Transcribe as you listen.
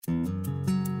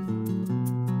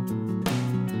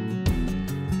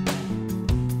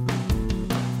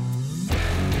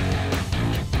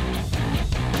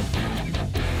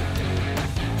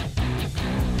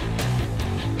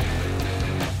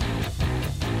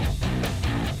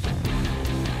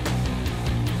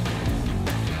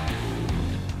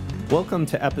Welcome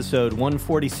to episode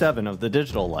 147 of The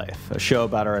Digital Life, a show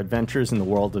about our adventures in the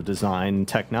world of design and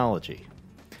technology.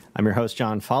 I'm your host,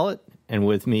 John Follett, and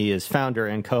with me is founder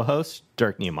and co-host,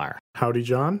 Dirk Niemeyer. Howdy,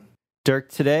 John. Dirk,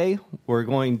 today we're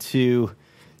going to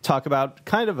talk about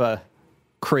kind of a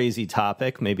crazy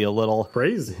topic, maybe a little...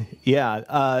 Crazy?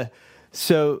 Yeah.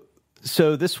 So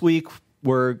this week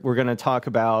we're going to talk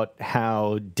about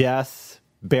how death,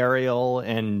 burial,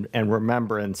 and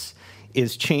remembrance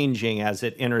is changing as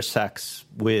it intersects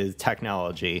with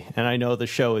technology. And I know the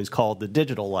show is called The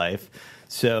Digital Life,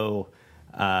 so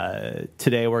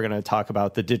today we're going to talk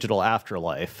about the digital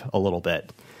afterlife a little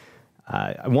bit.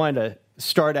 I wanted to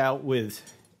start out with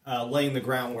laying the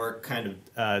groundwork, kind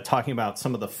of talking about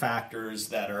some of the factors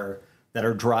that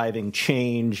are driving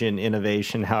change and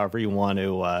innovation, however you want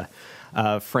to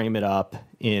frame it up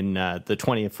in the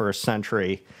 21st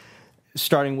century,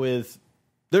 starting with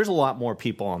there's a lot more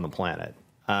people on the planet,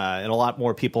 and a lot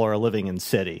more people are living in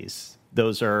cities.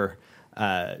 Those are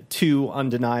two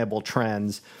undeniable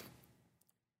trends.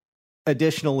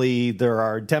 Additionally, there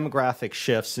are demographic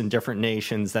shifts in different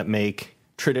nations that make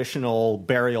traditional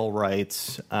burial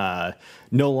rites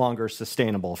no longer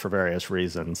sustainable for various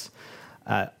reasons.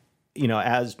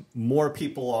 As more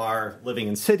people are living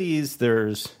in cities,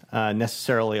 there's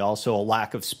necessarily also a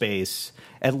lack of space,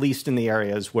 at least in the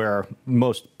areas where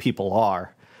most people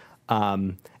are.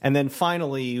 And then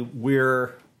finally,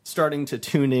 we're starting to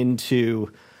tune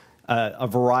into a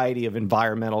variety of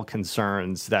environmental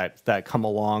concerns that come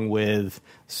along with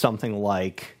something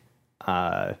like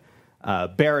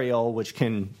burial, which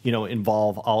can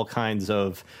involve all kinds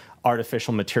of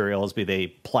artificial materials, be they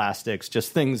plastics,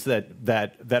 just things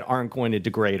that aren't going to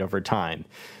degrade over time.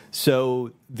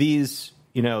 So these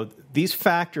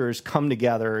factors come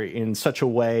together in such a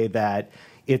way that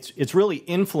it's really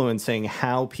influencing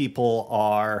how people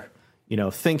are,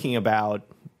 thinking about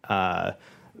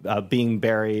being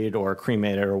buried or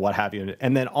cremated or what have you,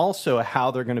 and then also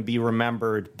how they're going to be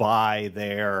remembered by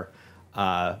their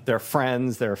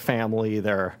friends, their family,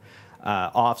 their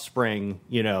offspring,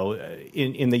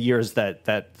 in the years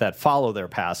that follow their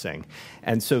passing.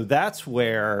 And so that's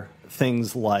where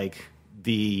things like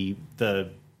the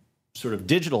sort of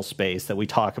digital space that we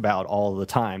talk about all the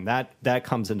time, that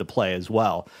comes into play as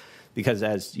well. Because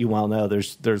as you well know,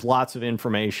 there's lots of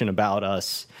information about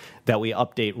us that we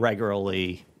update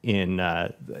regularly in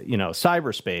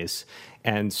cyberspace,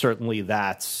 and certainly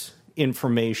that's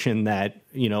information that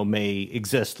may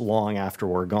exist long after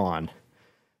we're gone.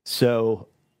 So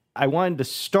I wanted to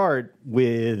start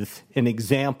with an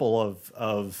example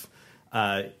of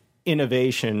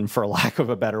innovation, for lack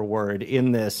of a better word,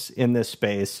 in this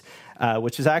space,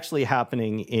 which is actually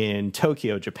happening in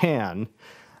Tokyo, Japan.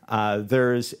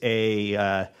 There's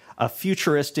a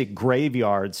futuristic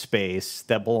graveyard space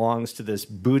that belongs to this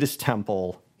Buddhist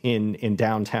temple in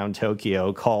downtown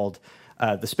Tokyo called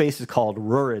the space is called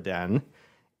Ruriden,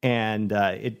 and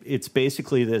it's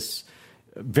basically this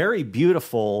very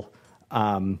beautiful,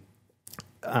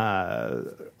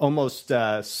 almost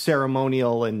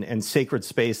ceremonial and sacred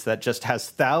space that just has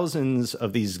thousands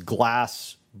of these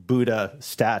glass Buddha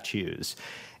statues.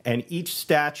 And each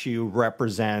statue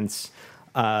represents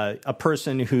a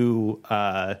person who,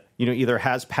 either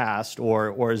has passed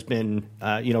or has been,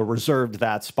 reserved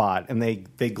that spot. And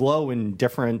they glow in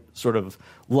different sort of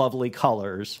lovely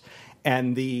colors.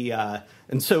 And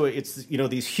so it's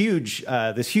this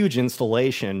huge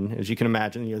installation, as you can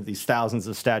imagine, these thousands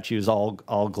of statues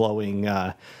all glowing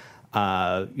with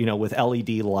LED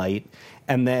light,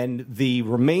 and then the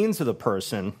remains of the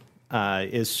person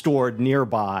is stored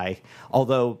nearby,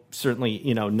 although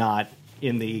certainly not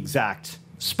in the exact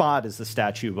spot as the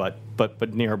statue,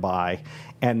 but nearby.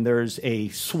 And there's a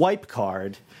swipe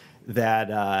card that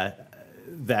a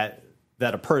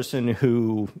person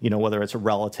who, whether it's a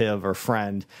relative or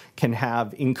friend, can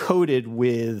have encoded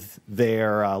with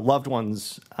their loved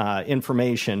one's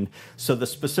information. So the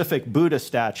specific Buddha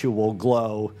statue will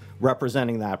glow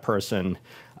representing that person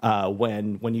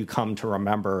when you come to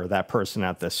remember that person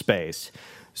at this space.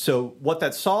 So what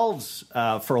that solves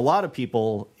for a lot of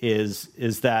people is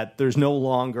that there's no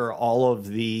longer all of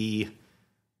the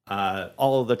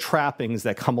trappings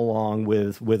that come along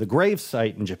with a grave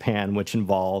site in Japan, which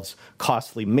involves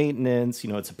costly maintenance.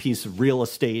 It's a piece of real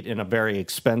estate in a very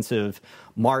expensive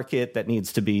market that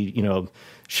needs to be,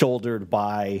 shouldered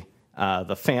by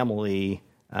the family.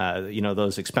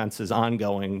 Those expenses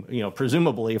ongoing,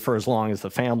 presumably for as long as the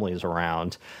family is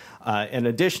around. And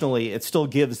additionally, it still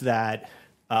gives that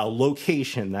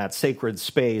location, that sacred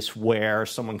space where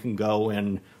someone can go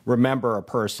and remember a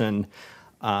person.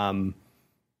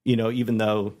 Even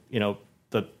though,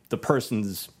 the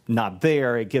person's not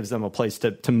there, it gives them a place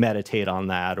to meditate on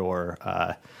that or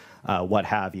what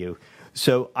have you.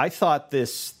 So I thought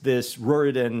this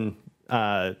Ruriden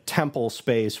temple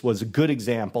space was a good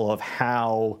example of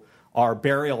how our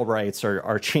burial rites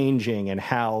are changing and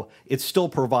how it's still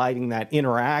providing that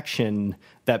interaction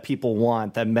that people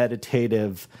want, that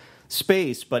meditative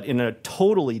space, but in a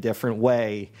totally different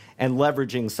way, and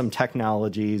leveraging some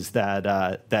technologies that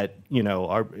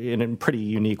are in pretty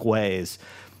unique ways.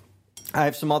 I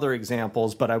have some other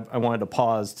examples, but I wanted to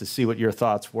pause to see what your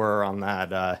thoughts were on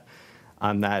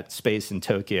that space in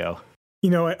Tokyo.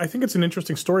 I think it's an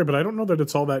interesting story, but I don't know that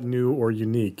it's all that new or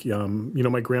unique.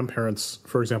 My grandparents,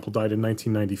 for example, died in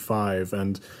 1995,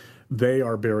 and they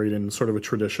are buried in sort of a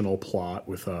traditional plot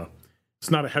with it's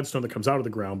not a headstone that comes out of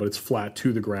the ground, but it's flat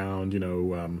to the ground,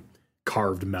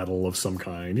 carved metal of some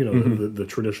kind, the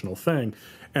traditional thing.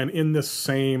 And in this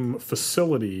same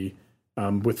facility,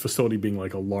 with facility being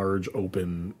like a large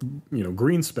open,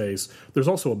 green space, there's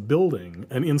also a building,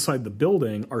 and inside the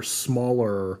building are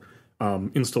smaller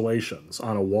installations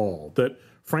on a wall that,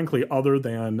 frankly, other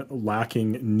than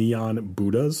lacking neon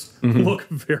Buddhas, look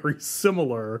very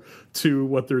similar to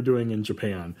what they're doing in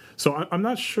Japan. So I'm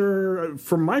not sure,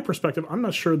 from my perspective, I'm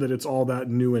not sure that it's all that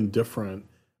new and different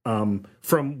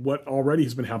from what already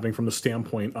has been happening from the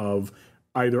standpoint of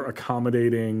either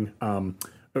accommodating,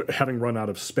 having run out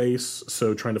of space,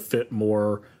 so trying to fit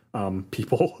more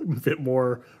people, fit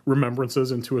more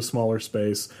remembrances into a smaller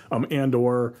space, and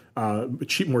or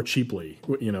more cheaply,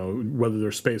 whether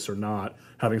there's space or not,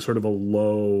 having sort of a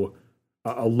low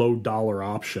dollar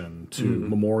option to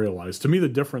memorialize. To me, the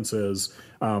difference is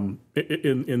in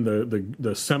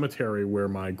the cemetery where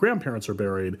my grandparents are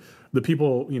buried, the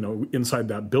people inside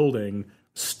that building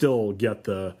still get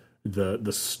the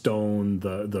stone,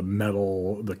 the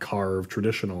metal, the carved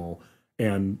traditional.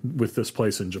 And with this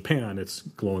place in Japan, it's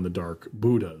glow-in-the-dark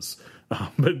Buddhas.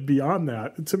 But beyond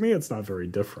that, to me, it's not very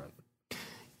different.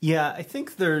 Yeah, I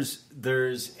think there's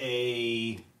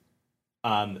a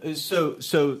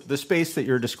so the space that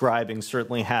you're describing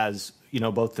certainly has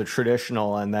both the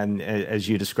traditional and then, as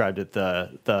you described it,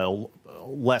 the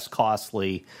less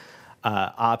costly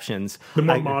options. The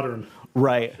more modern.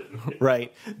 Right.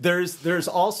 There's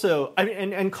also,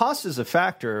 and cost is a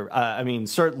factor.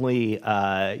 Certainly,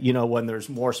 when there's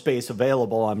more space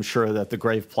available, I'm sure that the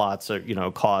grave plots are,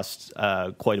 cost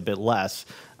quite a bit less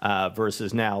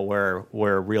versus now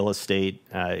where real estate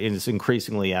is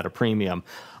increasingly at a premium.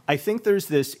 I think there's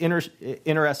this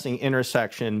interesting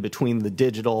intersection between the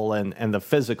digital and the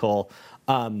physical.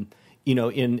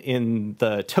 In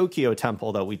the Tokyo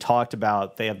temple that we talked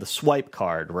about, they have the swipe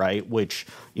card, right, which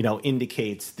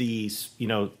indicates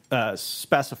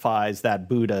specifies that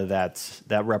Buddha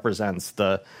that represents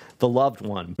the loved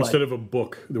one. Instead of a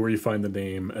book where you find the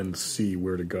name and see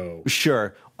where to go.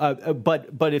 Sure,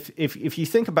 but if you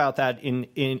think about that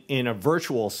in a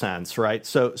virtual sense, right?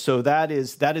 So that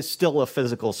is still a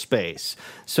physical space.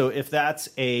 So if that's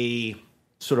a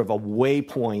sort of a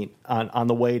waypoint on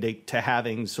the way to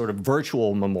having sort of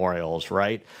virtual memorials,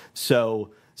 right?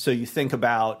 So you think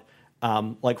about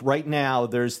like right now,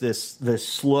 there's this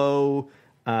slow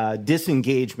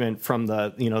disengagement from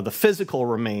the physical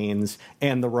remains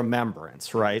and the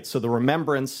remembrance, right? So the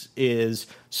remembrance is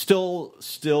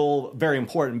still very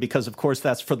important because, of course,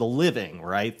 that's for the living,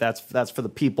 right? That's for the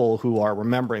people who are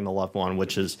remembering the loved one,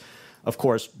 which is, of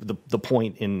course, the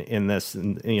point in this,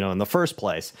 in the first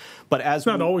place. But it's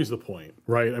not always the point,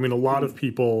 right? A lot of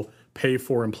people pay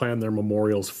for and plan their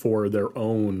memorials for their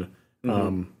own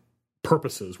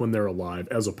purposes when they're alive,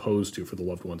 as opposed to for the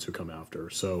loved ones who come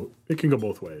after. So it can go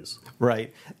both ways,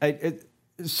 right?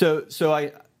 So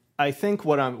I think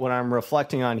what I'm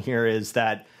reflecting on here is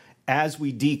that as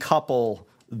we decouple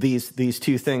these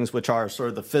two things, which are sort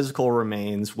of the physical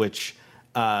remains, which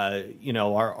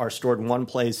are stored in one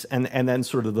place, and then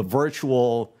sort of the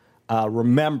virtual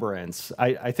remembrance.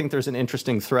 I think there's an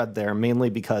interesting thread there, mainly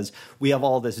because we have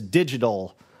all this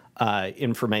digital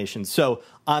information. So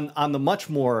on the much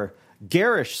more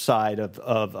garish side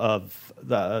of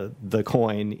the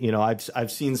coin,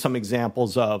 I've seen some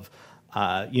examples of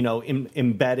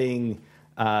embedding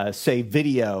say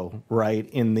video right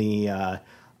in the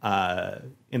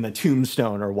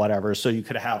tombstone or whatever, so you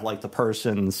could have like the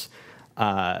person's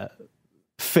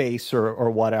face or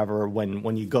whatever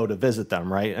when you go to visit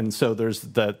them, right? And so there's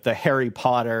the Harry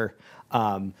Potter,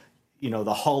 the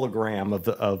hologram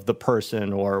of the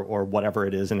person or whatever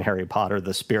it is in Harry Potter,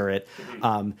 the spirit,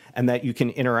 and that you can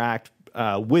interact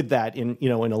with that in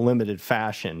a limited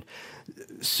fashion.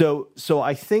 So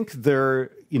I think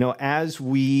as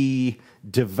we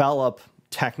develop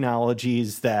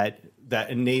technologies that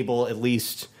enable at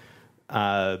least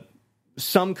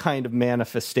some kind of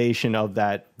manifestation of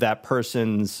that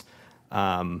person's,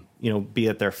 be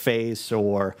it their face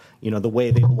or, the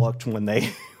way they looked when they,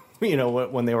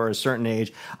 when they were a certain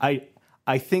age.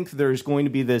 I think there's going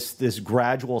to be this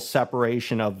gradual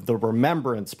separation of the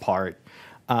remembrance part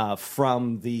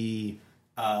from the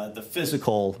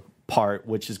physical part,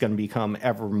 which is going to become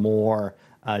ever more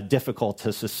difficult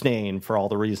to sustain for all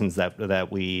the reasons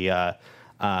that we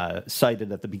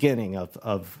cited at the beginning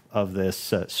of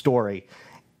this story.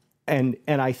 And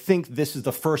I think this is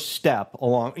the first step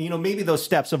along. Maybe those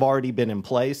steps have already been in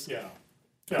place. Yeah.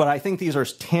 But I think these are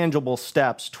tangible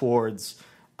steps towards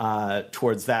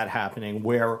that happening,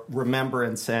 where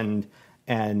remembrance and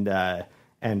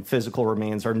physical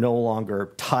remains are no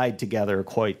longer tied together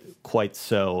quite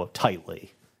so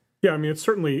tightly. Yeah, I mean, it's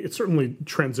certainly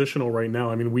transitional right now.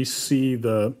 I mean, we see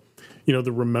the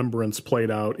remembrance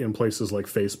played out in places like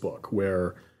Facebook,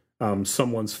 where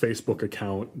someone's Facebook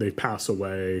account, they pass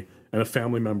away, and a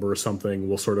family member or something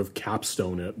will sort of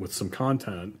capstone it with some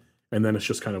content, and then it's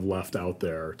just kind of left out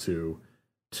there to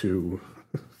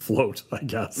float, I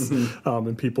guess. Mm-hmm.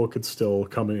 And people could still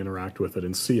come and interact with it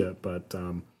and see it, but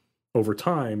over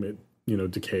time it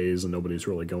decays and nobody's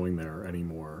really going there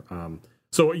anymore.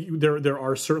 So there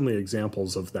are certainly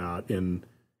examples of that in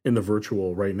the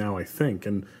virtual right now, I think,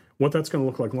 and what that's going to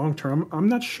look like long term, I'm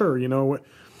not sure.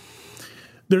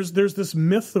 There's this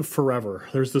myth of forever.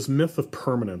 There's this myth of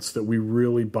permanence that we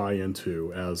really buy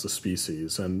into as a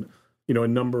species. And a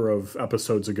number of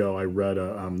episodes ago, I read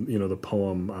the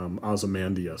poem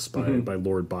Ozymandias by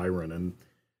Lord Byron, and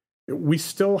we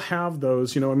still have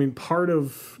those. Part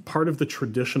of the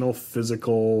traditional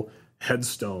physical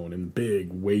headstone and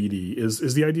big, weighty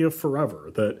is the idea of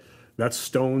forever. That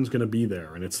stone's going to be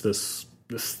there, and it's this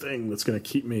thing that's going to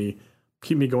keep me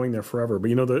going there forever.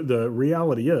 But the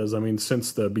reality is,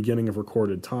 since the beginning of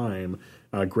recorded time,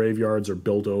 graveyards are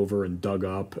built over and dug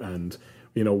up, and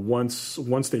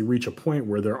once they reach a point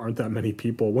where there aren't that many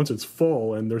people, once it's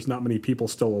full and there's not many people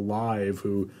still alive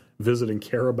who visit and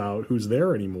care about who's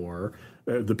there anymore,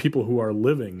 the people who are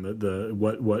living,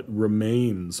 what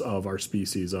remains of our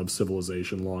species, of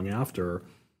civilization long after,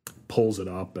 pulls it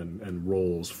up and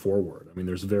rolls forward.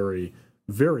 There's very,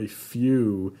 very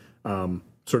few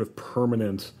sort of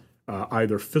permanent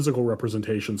either physical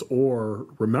representations or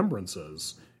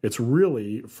remembrances. It's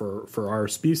really, for our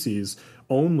species,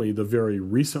 only the very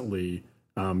recently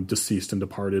deceased and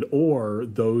departed, or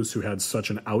those who had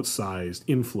such an outsized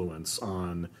influence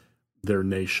on their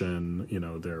nation,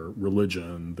 their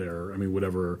religion,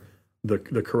 whatever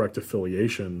the correct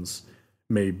affiliations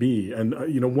may be. And,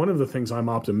 one of the things I'm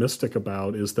optimistic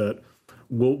about is that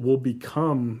we'll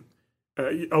become...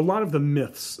 a lot of the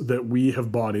myths that we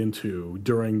have bought into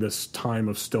during this time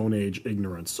of Stone Age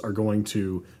ignorance are going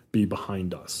to be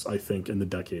behind us, I think, in the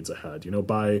decades ahead.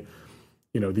 By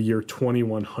the year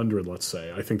 2100, let's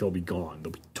say, I think they'll be gone.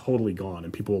 They'll be totally gone,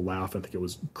 and people will laugh and think it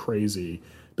was crazy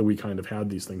that we kind of had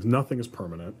these things. Nothing is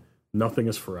permanent. Nothing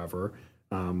is forever.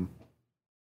 I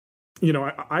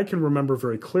can remember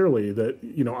very clearly that,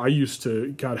 I used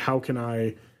to, God, how can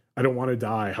I don't want to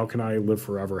die. How can I live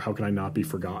forever? How can I not be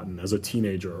forgotten as a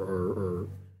teenager or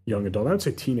young adult? I would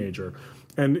say teenager.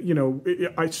 And,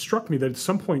 it struck me that at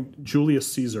some point Julius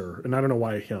Caesar, and I don't know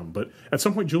why him, but at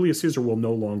some point Julius Caesar will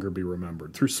no longer be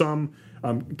remembered. Through some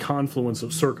confluence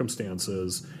of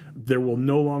circumstances, there will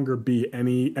no longer be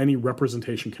any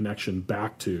representation connection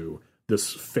back to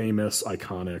this famous,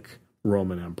 iconic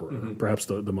Roman emperor, perhaps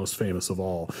the most famous of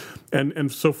all.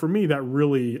 And so for me, that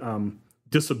really...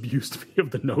 disabused me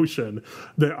of the notion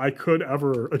that I could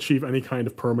ever achieve any kind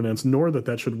of permanence, nor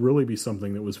that should really be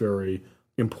something that was very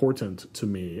important to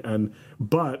me.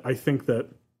 But I think that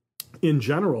in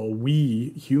general, we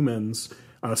humans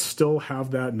still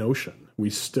have that notion. We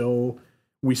still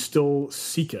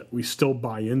seek it. We still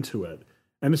buy into it,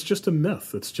 and it's just a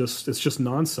myth. It's just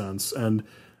nonsense. And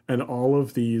all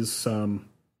of these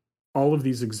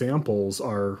examples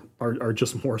are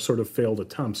just more sort of failed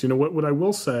attempts. What I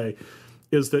will say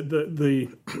is that the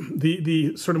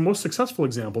sort of most successful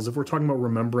examples, if we're talking about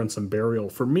remembrance and burial,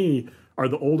 for me, are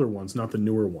the older ones, not the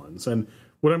newer ones. And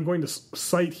what I'm going to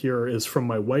cite here is from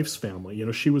my wife's family.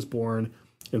 She was born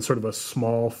in sort of a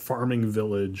small farming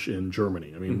village in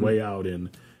Germany. Way out in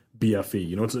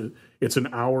BFE. It's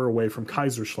an hour away from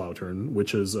Kaiserslautern,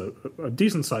 which is a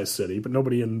decent-sized city, but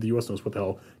nobody in the U.S. knows what the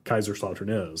hell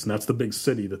Kaiserslautern is. And that's the big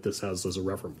city that this has as a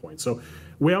reference point. So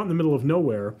way out in the middle of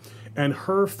nowhere, and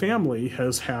her family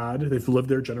they've lived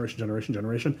there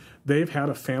generation. They've had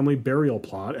a family burial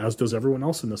plot, as does everyone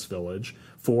else in this village,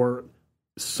 for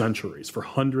centuries, for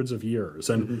hundreds of years.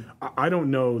 And I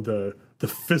don't know the the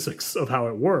physics of how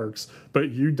it works, but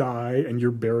you die and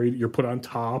you're buried, you're put on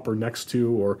top or next to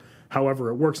or however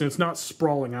it works, and it's not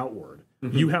sprawling outward.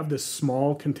 You have this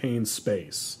small contained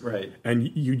space. Right.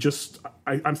 And you just,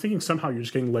 I'm thinking somehow you're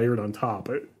just getting layered on top.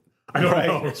 I don't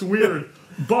know. It's weird.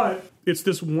 But it's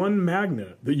this one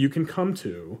magnet that you can come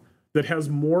to that has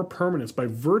more permanence by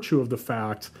virtue of the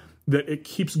fact that it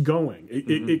keeps going.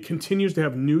 It continues to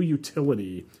have new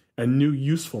utility and new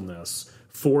usefulness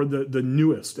for the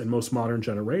newest and most modern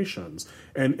generations.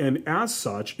 And as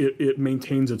such, it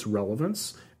maintains its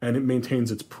relevance and it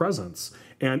maintains its presence.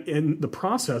 And in the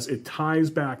process, it ties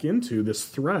back into this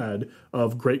thread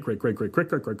of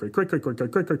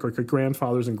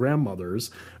great-great-great-great-great-great-great-great-great-great-great-grandfathers and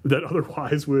grandmothers that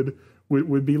otherwise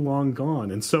would be long gone.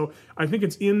 And so I think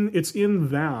it's in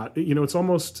that, it's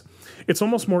almost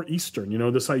more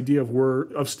Eastern, this idea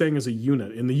of staying as a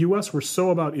unit. In the U.S., we're so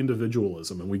about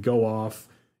individualism, and we go off,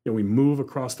 we move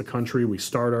across the country, we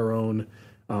start our own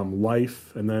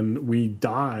life, and then we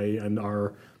die, and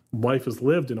our life is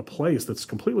lived in a place that's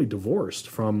completely divorced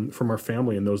from our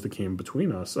family and those that came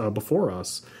before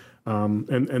us,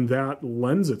 and that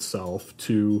lends itself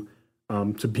to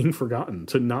being forgotten,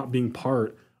 to not being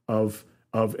part of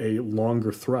a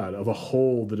longer thread, of a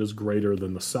whole that is greater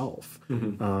than the self.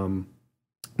 And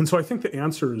so I think the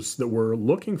answers that we're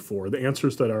looking for, the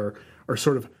answers that are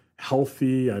sort of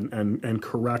healthy and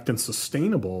correct and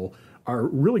sustainable,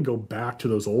 really go back to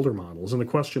those older models. And the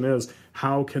question is,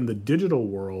 how can the digital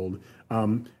world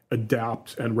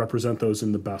adapt and represent those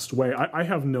in the best way? I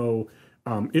have no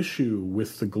issue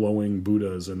with the glowing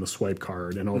Buddhas and the swipe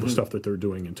card and all the stuff that they're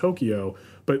doing in Tokyo,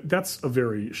 but that's a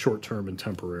very short-term and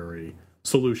temporary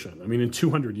solution. I mean, in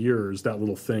 200 years, that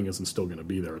little thing isn't still going to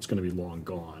be there. It's going to be long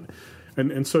gone.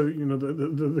 And so,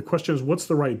 the question is, what's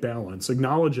the right balance?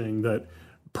 Acknowledging that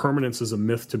permanence is a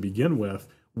myth to begin with,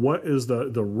 what is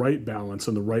the right balance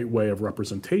and the right way of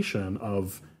representation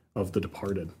of the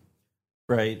departed?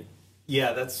 Right.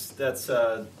 Yeah, that's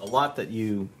a lot that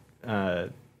you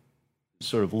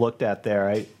sort of looked at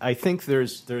there. I think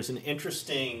there's an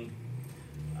interesting,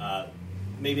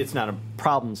 maybe it's not a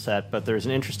problem set, but there's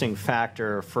an interesting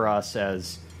factor for us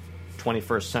as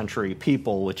 21st century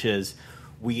people, which is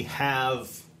we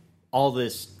have all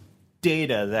this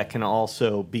data that can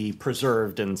also be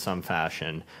preserved in some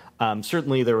fashion.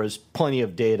 Certainly there was plenty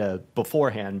of data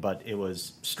beforehand, but it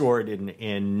was stored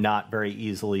in not very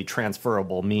easily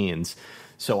transferable means.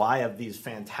 So I have these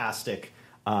fantastic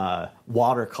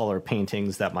watercolor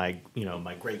paintings that my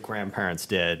great-grandparents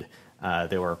did.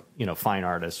 They were, fine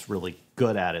artists, really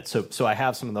good at it. So I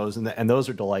have some of those, and those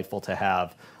are delightful to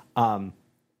have.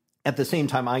 At the same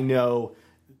time, I know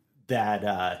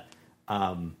that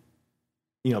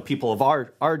people of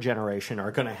our generation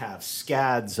are going to have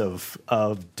scads of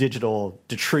digital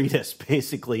detritus,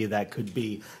 basically, that could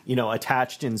be,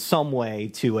 attached in some way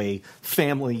to a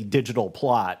family digital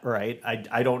plot, right?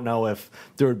 I don't know if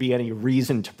there would be any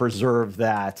reason to preserve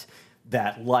that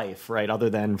life, right, other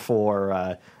than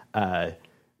for,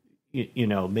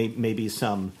 maybe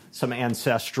some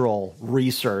ancestral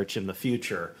research in the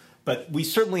future. But we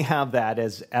certainly have that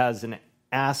as an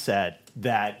asset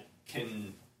that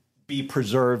can be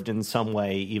preserved in some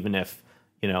way, even if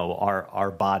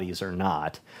our bodies are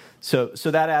not. So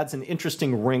that adds an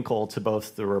interesting wrinkle to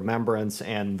both the remembrance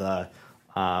and the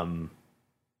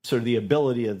sort of the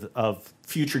ability of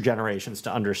future generations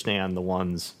to understand the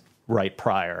ones right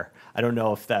prior. I don't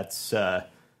know if that's I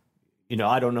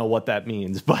don't know what that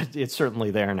means, but it's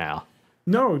certainly there now.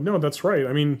 No, that's right.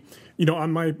 I mean,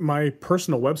 on my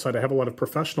personal website, I have a lot of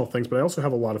professional things, but I also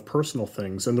have a lot of personal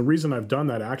things. And the reason I've done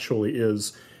that actually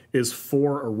is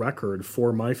for a record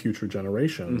for my future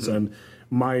generations. And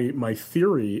my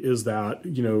theory is that,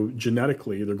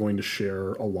 genetically they're going to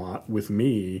share a lot with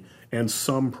me, and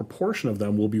some proportion of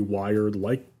them will be wired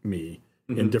like me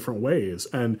in different ways.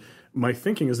 And my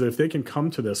thinking is that if they can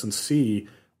come to this and see,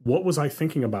 what was I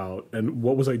thinking about, and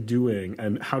what was I doing,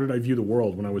 and how did I view the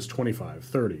world when I was 25,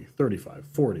 30, 35,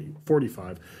 40,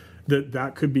 45,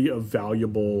 that could be a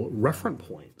valuable reference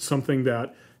point, something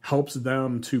that helps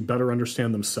them to better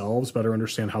understand themselves, better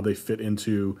understand how they fit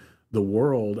into the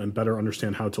world, and better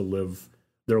understand how to live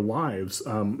their lives.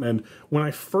 And when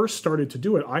I first started to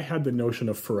do it, I had the notion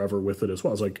of forever with it as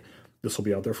well. I was like, this will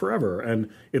be out there forever. And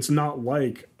it's not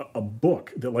like a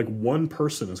book that like one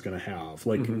person is going to have.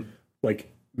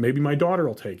 Like maybe my daughter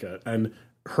will take it, and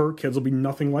her kids will be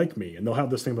nothing like me, and they'll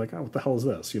have this thing like, oh, what the hell is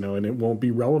this? And it won't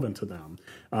be relevant to them.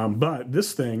 But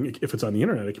this thing, if it's on the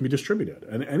internet, it can be distributed,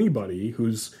 and anybody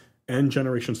who's N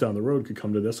generations down the road could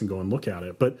come to this and go and look at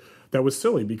it. But that was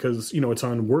silly because, it's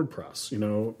on WordPress,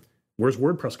 Where's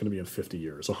WordPress going to be in 50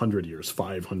 years, 100 years,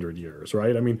 500 years,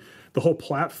 right? I mean, the whole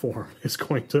platform is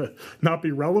going to not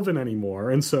be relevant anymore.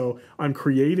 And so I'm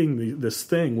creating this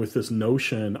thing with this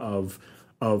notion of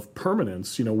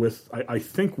permanence, with, I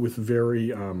think, with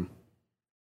very,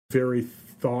 very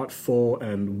thoughtful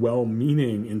and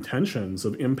well-meaning intentions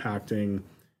of impacting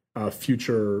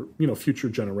future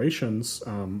generations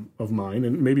of mine,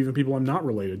 and maybe even people I'm not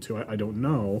related to. I don't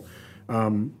know.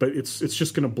 But it's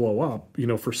just going to blow up,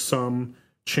 for some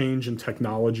change in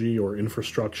technology or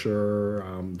infrastructure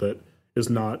that is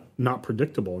not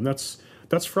predictable, and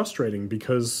that's frustrating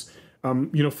because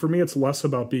for me it's less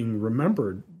about being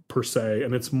remembered per se,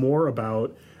 and it's more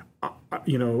about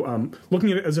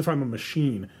looking at it as if I'm a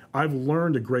machine. I've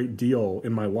learned a great deal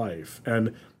in my life,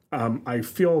 and I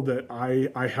feel that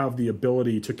I have the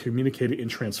ability to communicate it in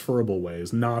transferable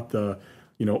ways, not the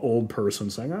old person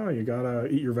saying, oh, you gotta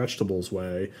eat your vegetables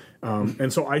way.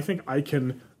 And so I think I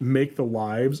can make the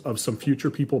lives of some future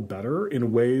people better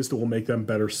in ways that will make them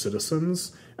better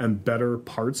citizens and better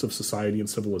parts of society and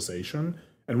civilization,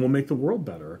 and will make the world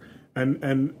better.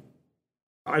 And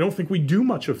I don't think we do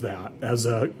much of that as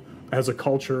a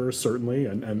culture, certainly,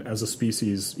 and as a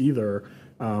species either.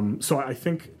 So I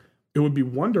think it would be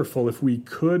wonderful if we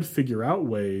could figure out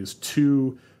ways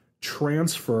to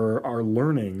transfer our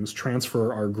learnings,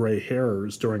 transfer our gray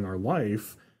hairs during our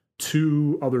life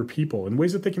to other people in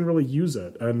ways that they can really use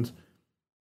it. And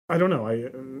I don't know,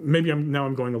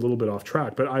 I'm going a little bit off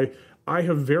track, but I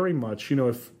have very much,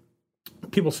 if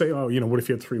people say, oh, what if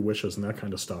you had 3 wishes and that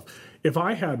kind of stuff? If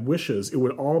I had wishes, it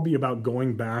would all be about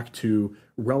going back to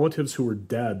relatives who are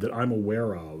dead that I'm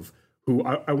aware of, who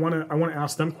I want to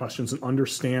ask them questions and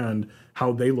understand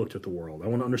how they looked at the world. I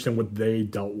want to understand what they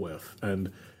dealt with,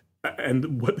 and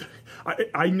what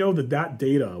I know that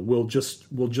data will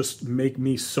just make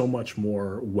me so much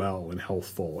more well and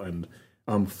healthful and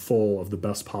full of the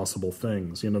best possible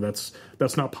things.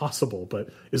 That's not possible,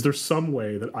 but is there some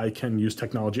way that I can use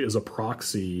technology as a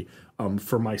proxy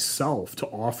for myself to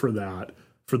offer that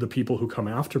for the people who come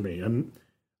after me? And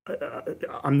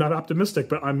I'm not optimistic,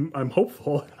 but I'm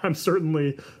hopeful. I'm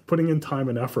certainly putting in time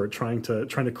and effort trying to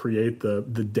create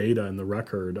the data and the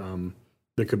record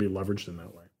that could be leveraged in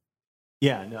that way.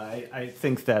 Yeah, no, I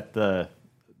think that the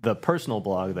personal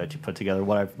blog that you put together,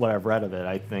 what I've read of it,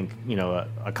 I think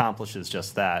accomplishes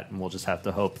just that, and we'll just have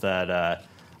to hope that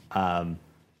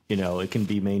it can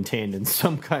be maintained in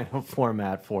some kind of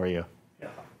format for you. Yeah.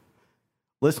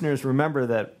 Listeners, remember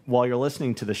that while you're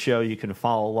listening to the show, you can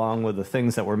follow along with the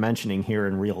things that we're mentioning here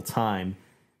in real time.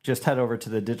 Just head over to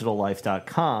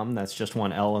thedigitallife.com. That's just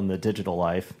one L in the Digital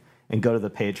Life, and go to the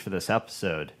page for this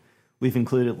episode. We've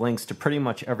included links to pretty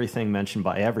much everything mentioned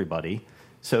by everybody,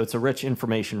 so it's a rich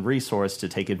information resource to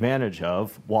take advantage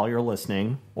of while you're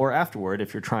listening, or afterward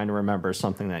if you're trying to remember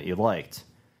something that you liked.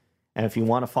 And if you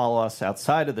want to follow us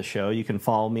outside of the show, you can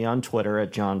follow me on Twitter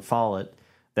at John Follett.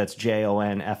 That's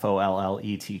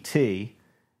JONFOLLETT.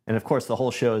 And of course, the whole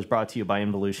show is brought to you by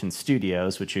Involution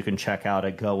Studios, which you can check out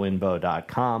at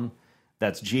goinvo.com.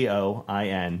 That's GOINVO.com.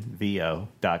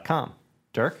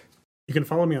 Dirk? You can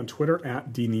follow me on Twitter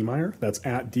at dniemeyer. That's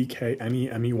at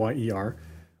DKNEMEYER.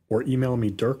 Or email me,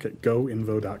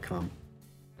 dirk@goinvo.com.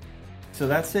 So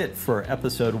that's it for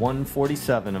episode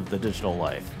 147 of The Digital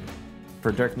Life.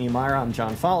 For Dirk Niemeyer, I'm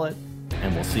John Follett,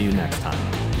 and we'll see you next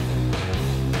time.